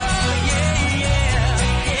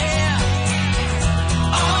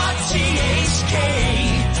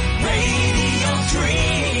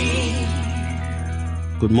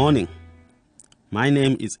Good morning. My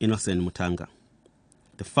name is Innocent Mutanga,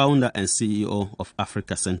 the founder and CEO of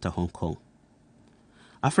Africa Center Hong Kong.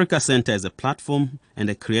 Africa Center is a platform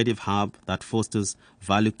and a creative hub that fosters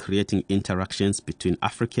value-creating interactions between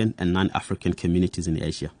African and non-African communities in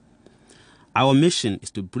Asia. Our mission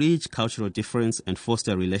is to bridge cultural difference and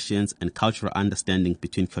foster relations and cultural understanding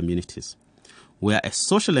between communities. We are a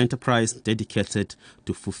social enterprise dedicated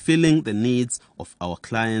to fulfilling the needs of our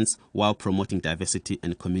clients while promoting diversity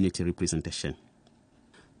and community representation.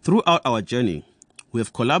 Throughout our journey, we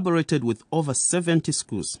have collaborated with over 70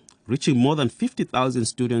 schools, reaching more than 50,000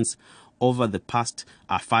 students over the past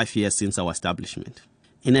 5 years since our establishment.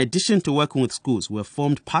 In addition to working with schools, we have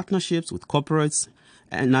formed partnerships with corporates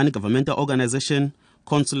and non-governmental organizations,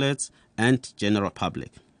 consulates, and general public.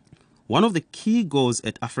 One of the key goals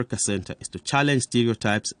at Africa Center is to challenge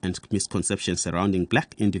stereotypes and misconceptions surrounding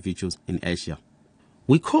Black individuals in Asia.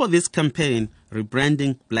 We call this campaign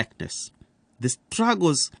Rebranding Blackness. The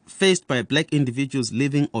struggles faced by Black individuals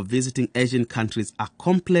living or visiting Asian countries are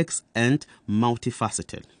complex and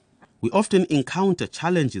multifaceted. We often encounter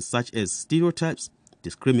challenges such as stereotypes,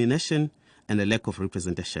 discrimination, and a lack of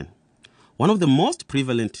representation. One of the most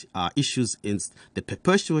prevalent issues is the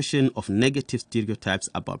perpetuation of negative stereotypes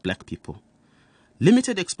about Black people.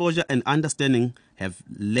 Limited exposure and understanding have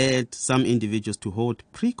led some individuals to hold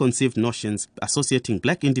preconceived notions associating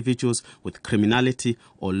Black individuals with criminality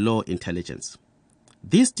or low intelligence.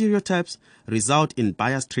 These stereotypes result in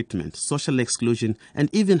biased treatment, social exclusion, and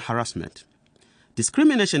even harassment.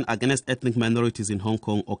 Discrimination against ethnic minorities in Hong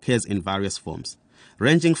Kong occurs in various forms,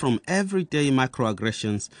 ranging from everyday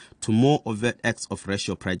microaggressions to more overt acts of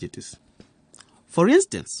racial prejudice. For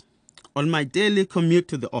instance, on my daily commute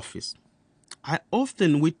to the office, I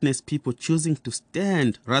often witness people choosing to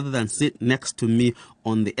stand rather than sit next to me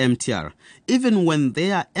on the MTR, even when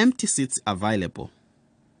there are empty seats available.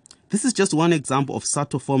 This is just one example of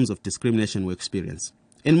subtle forms of discrimination we experience.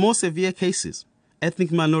 In more severe cases,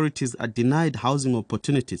 ethnic minorities are denied housing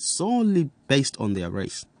opportunities solely based on their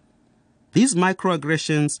race. These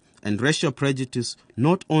microaggressions and racial prejudice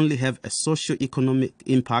not only have a socio-economic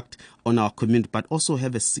impact on our community, but also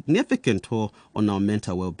have a significant toll on our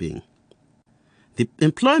mental well-being. The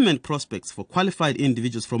employment prospects for qualified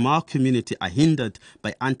individuals from our community are hindered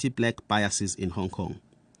by anti-Black biases in Hong Kong.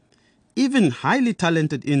 Even highly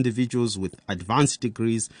talented individuals with advanced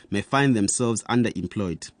degrees may find themselves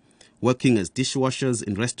underemployed, working as dishwashers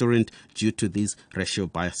in restaurants due to these racial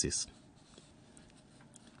biases.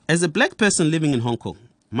 As a Black person living in Hong Kong,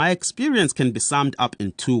 my experience can be summed up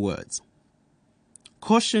in 2 words: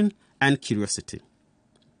 caution and curiosity.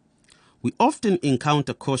 We often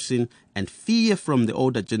encounter caution and fear from the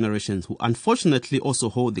older generations who unfortunately also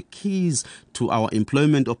hold the keys to our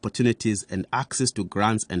employment opportunities and access to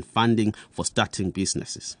grants and funding for starting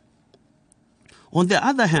businesses. On the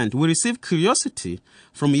other hand, we receive curiosity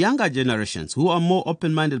from younger generations who are more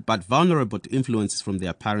open-minded but vulnerable to influences from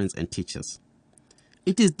their parents and teachers.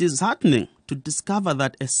 It is disheartening to discover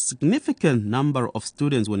that a significant number of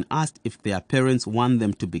students, when asked if their parents want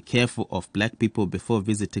them to be careful of Black people before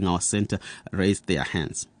visiting our center, raise their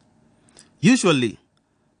hands. Usually,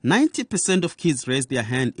 90% of kids raise their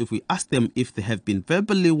hand if we ask them if they have been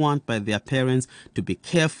verbally warned by their parents to be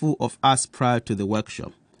careful of us prior to the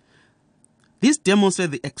workshop. This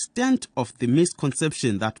demonstrates the extent of the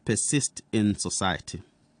misconception that persists in society.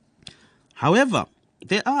 However,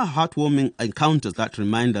 there are heartwarming encounters that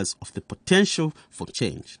remind us of the potential for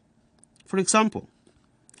change. For example,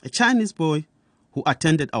 a Chinese boy who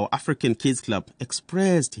attended our African Kids Club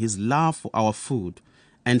expressed his love for our food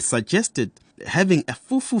and suggested having a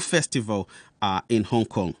fufu festival in Hong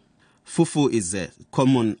Kong. Fufu is a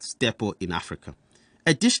common staple in Africa.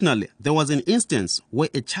 Additionally, there was an instance where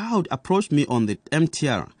a child approached me on the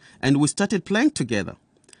MTR and we started playing together,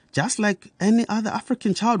 just like any other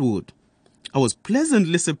African child would. I was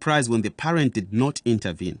pleasantly surprised when the parent did not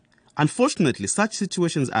intervene. Unfortunately, such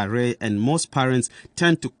situations are rare and most parents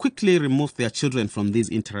tend to quickly remove their children from these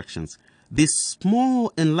interactions. These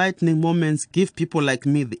small enlightening moments give people like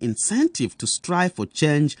me the incentive to strive for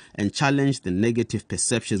change and challenge the negative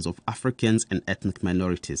perceptions of Africans and ethnic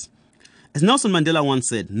minorities. As Nelson Mandela once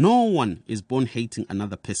said, no one is born hating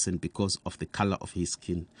another person because of the color of his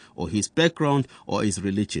skin or his background or his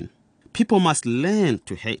religion. People must learn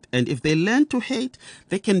to hate, and if they learn to hate,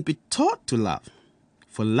 they can be taught to love.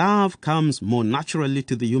 For love comes more naturally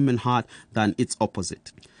to the human heart than its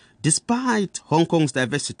opposite. Despite Hong Kong's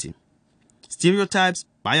diversity, stereotypes,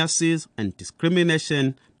 biases, and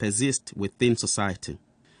discrimination persist within society.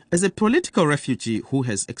 As a political refugee who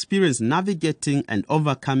has experienced navigating and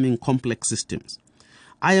overcoming complex systems,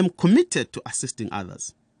 I am committed to assisting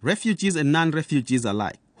others, refugees and non-refugees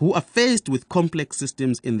alike, who are faced with complex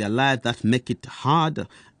systems in their life that make it hard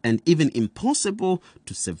and even impossible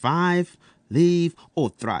to survive, live, or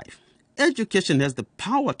thrive. Education has the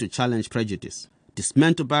power to challenge prejudice,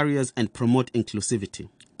 dismantle barriers, and promote inclusivity.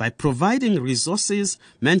 By providing resources,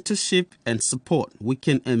 mentorship, and support, we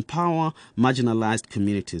can empower marginalized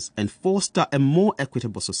communities and foster a more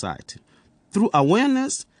equitable society. Through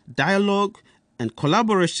awareness, dialogue, and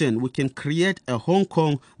collaboration, we can create a Hong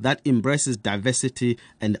Kong that embraces diversity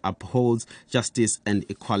and upholds justice and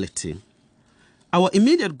equality. Our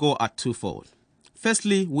immediate goals are twofold.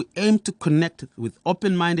 Firstly, we aim to connect with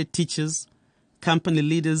open-minded teachers, company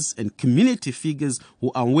leaders, and community figures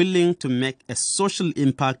who are willing to make a social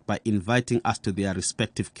impact by inviting us to their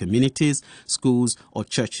respective communities, schools, or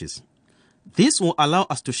churches. This will allow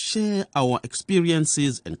us to share our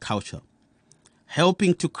experiences and culture,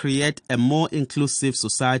 helping to create a more inclusive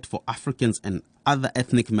society for Africans and other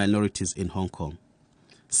ethnic minorities in Hong Kong.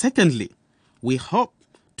 Secondly, we hope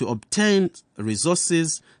to obtain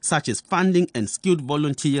resources such as funding and skilled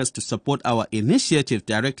volunteers to support our initiative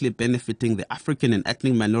directly benefiting the African and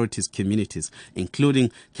ethnic minorities communities,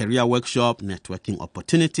 including career workshop, networking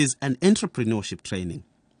opportunities, and entrepreneurship training.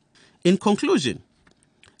 In conclusion,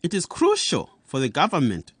 it is crucial for the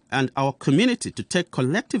government and our community to take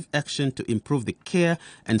collective action to improve the care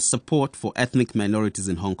and support for ethnic minorities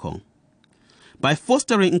in Hong Kong. By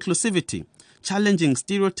fostering inclusivity, challenging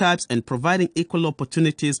stereotypes, and providing equal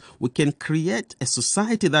opportunities, we can create a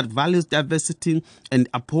society that values diversity and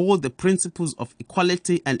uphold the principles of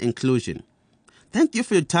equality and inclusion. Thank you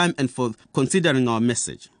for your time and for considering our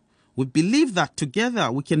message. We believe that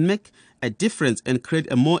together we can make a difference and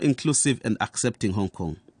create a more inclusive and accepting Hong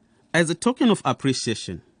Kong. As a token of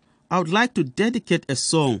appreciation, I would like to dedicate a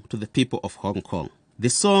song to the people of Hong Kong. The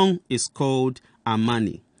song is called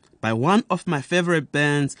Amani, by one of my favorite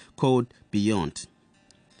bands called Beyond.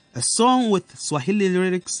 A song with Swahili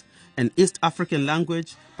lyrics and East African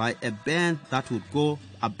language by a band that would go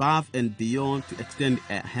above and beyond to extend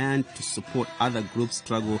a hand to support other groups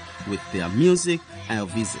struggle with their music and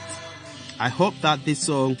visits. I hope that this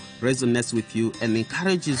song resonates with you and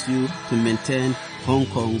encourages you to maintain Hong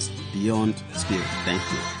Kong's Beyond spirit. Thank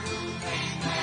you.